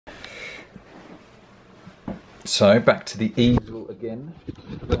So back to the easel again.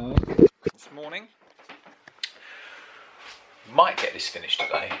 This morning. Might get this finished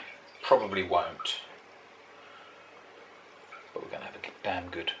today. Probably won't. But we're going to have a damn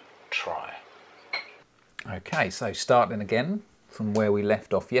good try. Okay, so starting again from where we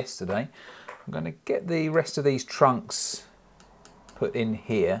left off yesterday. I'm going to get the rest of these trunks put in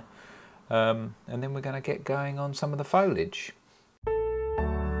here. And then we're going to get going on some of the foliage.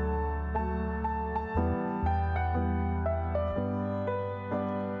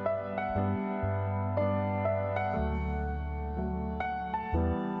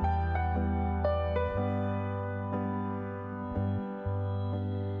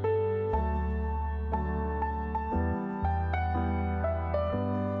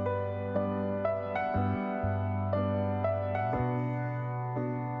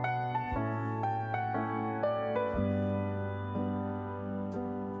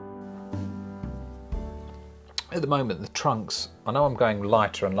 At the moment the trunks, I know I'm going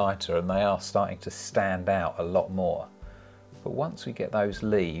lighter and lighter and they are starting to stand out a lot more. But once we get those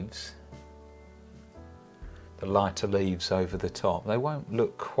leaves, the lighter leaves over the top, they won't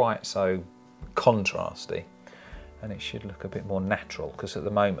look quite so contrasty and it should look a bit more natural, because at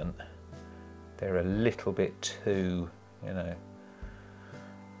the moment they're a little bit too, you know,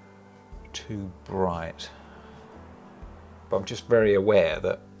 too bright. But I'm just very aware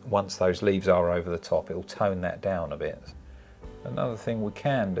that once those leaves are over the top, it'll tone that down a bit. Another thing we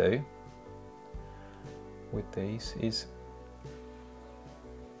can do with these is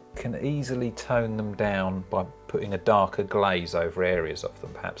can easily tone them down by putting a darker glaze over areas of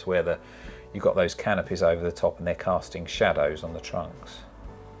them, perhaps where you've got those canopies over the top and they're casting shadows on the trunks.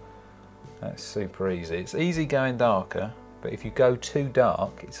 That's super easy. It's easy going darker, but if you go too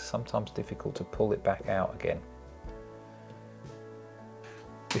dark, it's sometimes difficult to pull it back out again.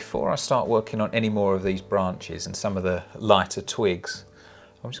 Before I start working on any more of these branches and some of the lighter twigs,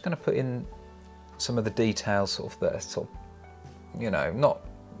 I'm just going to put in some of the details sort of that are sort of, you know, not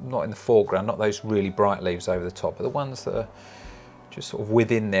in the foreground, not those really bright leaves over the top, but the ones that are just sort of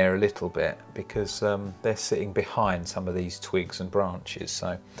within there a little bit, because they're sitting behind some of these twigs and branches.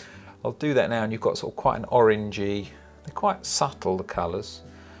 So I'll do that now, and you've got sort of quite an orangey, they're quite subtle, the colours,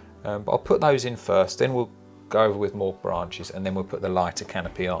 but I'll put those in first, then we'll go over with more branches and then we'll put the lighter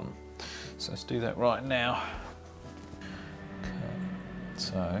canopy on. So let's do that right now. Okay,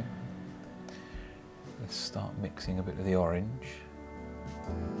 so let's start mixing a bit of the orange.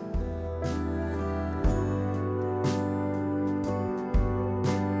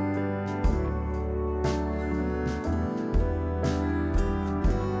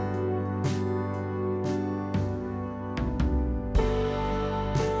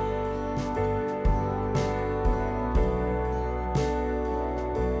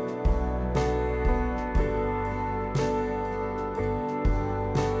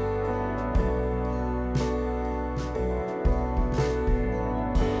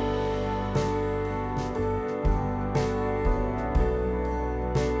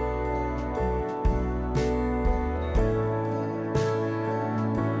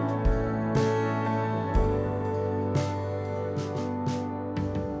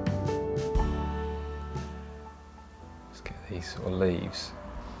 These sort of leaves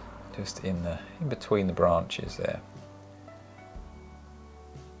just in between the branches there.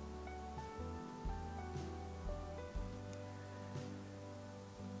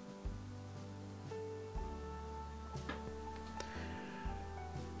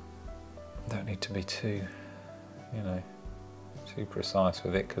 Don't need to be too, you know, too precise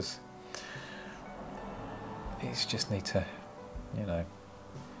with it, because these just need to, you know,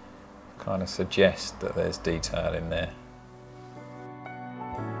 kind of suggest that there's detail in there.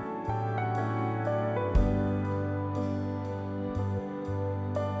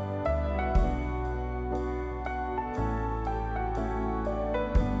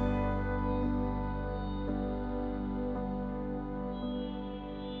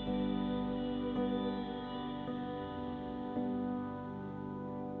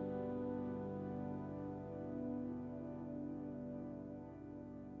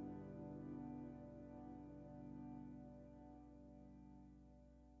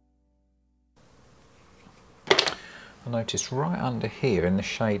 I noticed right under here in the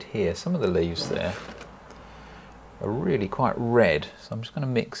shade here, some of the leaves there are really quite red, so I'm just going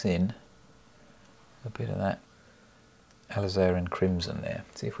to mix in a bit of that alizarin crimson there,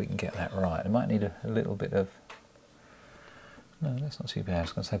 see if we can get that right. I might need a little bit of, no, that's not too bad, I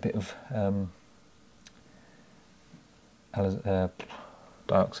was going to say a bit of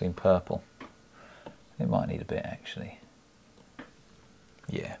dioxine purple. It might need a bit actually.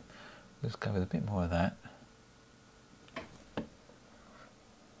 Yeah, let's go with a bit more of that.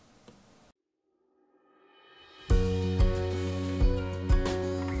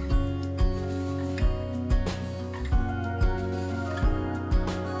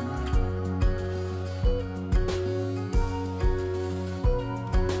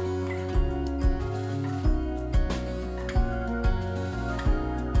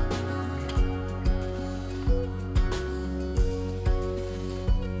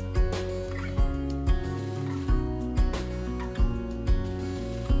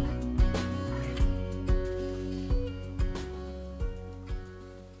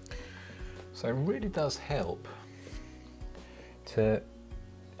 So it really does help to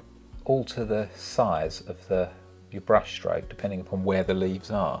alter the size of your brush stroke depending upon where the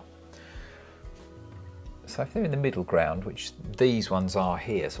leaves are. So if they're in the middle ground, which these ones are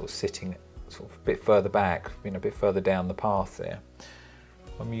here, sort of sitting sort of a bit further back, a bit further down the path there,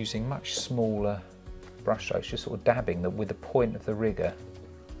 I'm using much smaller brush strokes, just sort of dabbing them with the point of the rigger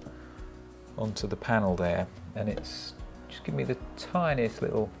onto the panel there, and it's just giving me the tiniest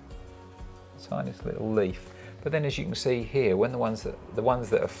little leaf. But then, as you can see here, when the ones that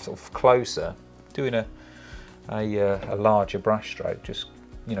are sort of closer, doing a larger brush stroke just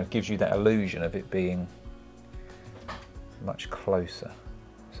gives you that illusion of it being much closer.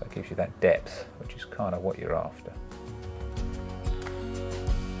 So it gives you that depth, which is kind of what you're after.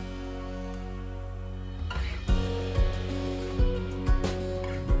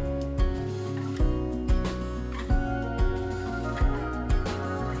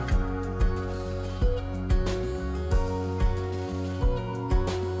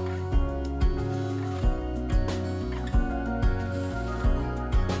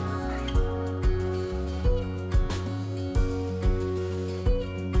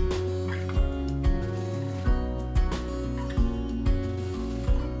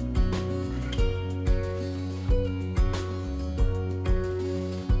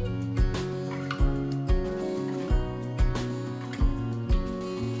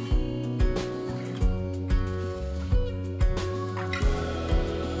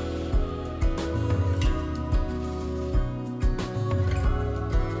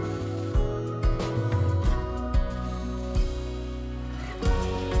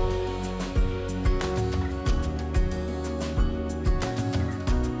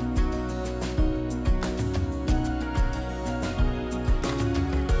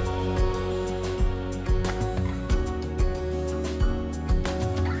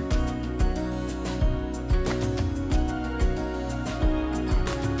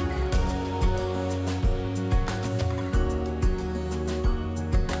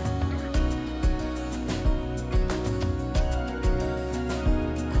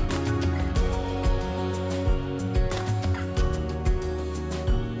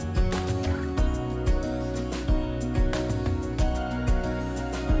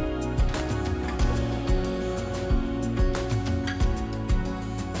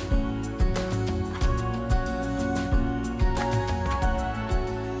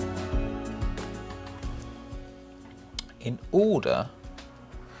 In order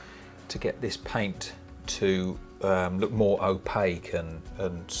to get this paint to look more opaque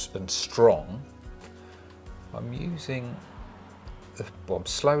and strong, I'm using the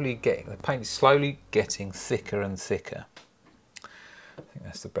paint is slowly getting thicker and thicker. I think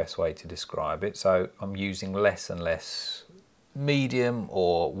that's the best way to describe it. So I'm using less and less medium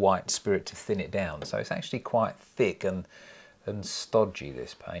or white spirit to thin it down. So it's actually quite thick and stodgy,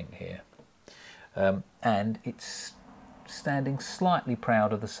 this paint here, and it's standing slightly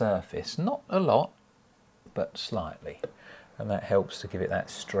proud of the surface, not a lot, but slightly, and that helps to give it that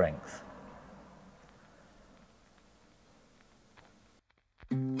strength.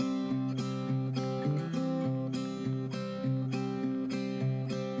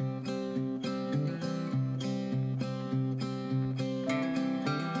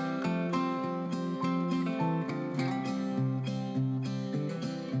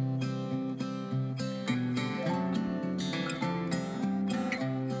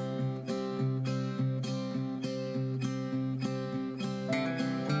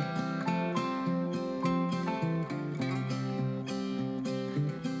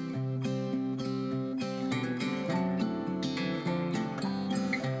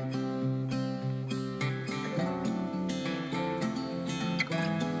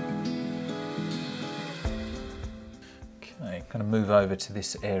 Going to move over to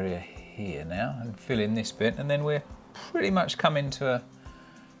this area here now and fill in this bit, and then we're pretty much coming to a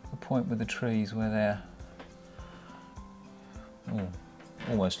point with the trees where they're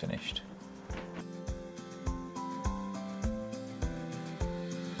almost finished.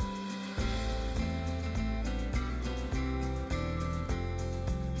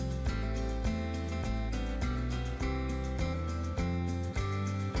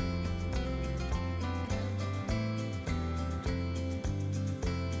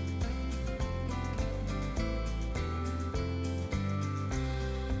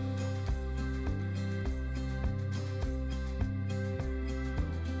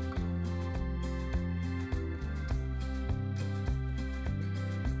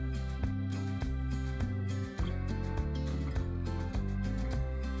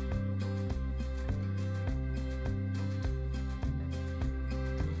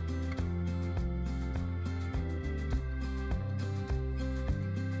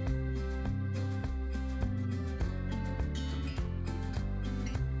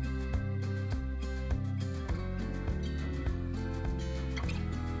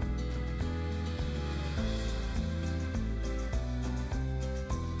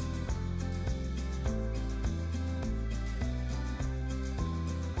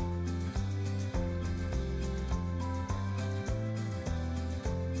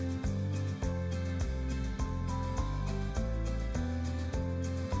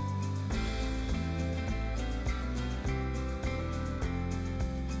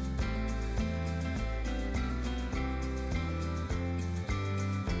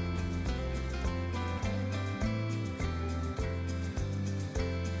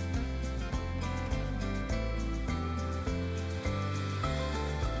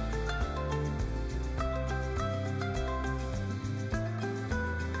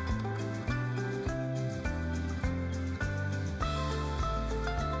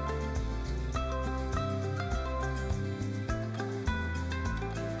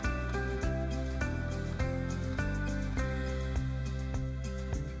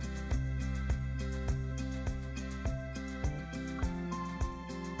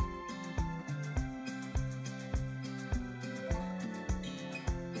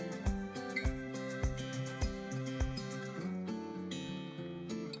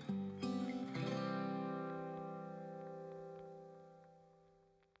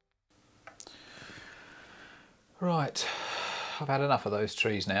 Right, I've had enough of those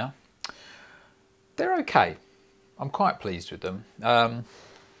trees now. They're okay. I'm quite pleased with them.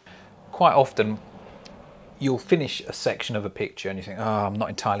 Quite often you'll finish a section of a picture and you think, oh, I'm not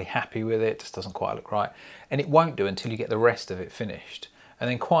entirely happy with it, just doesn't quite look right. And it won't do until you get the rest of it finished. And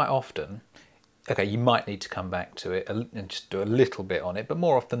then quite often, okay, you might need to come back to it and just do a little bit on it, but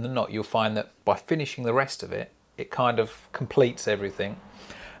more often than not, you'll find that by finishing the rest of it, it kind of completes everything.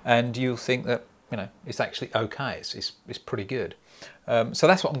 And you'll think that, you know, it's actually okay, it's pretty good. So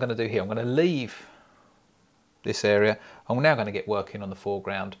that's what I'm going to do here. I'm going to leave this area. I'm now going to get working on the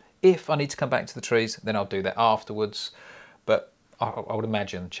foreground. If I need to come back to the trees, then I'll do that afterwards. But I would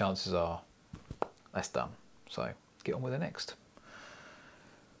imagine chances are that's done. So get on with the next.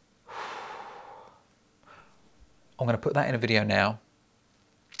 I'm going to put that in a video now,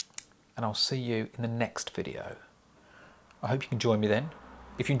 and I'll see you in the next video. I hope you can join me then.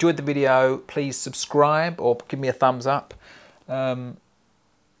 If you enjoyed the video, please subscribe or give me a thumbs up. And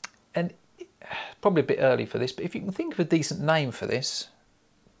probably a bit early for this, but if you can think of a decent name for this,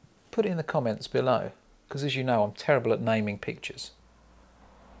 put it in the comments below, because as you know, I'm terrible at naming pictures.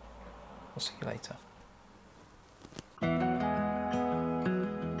 I'll see you later.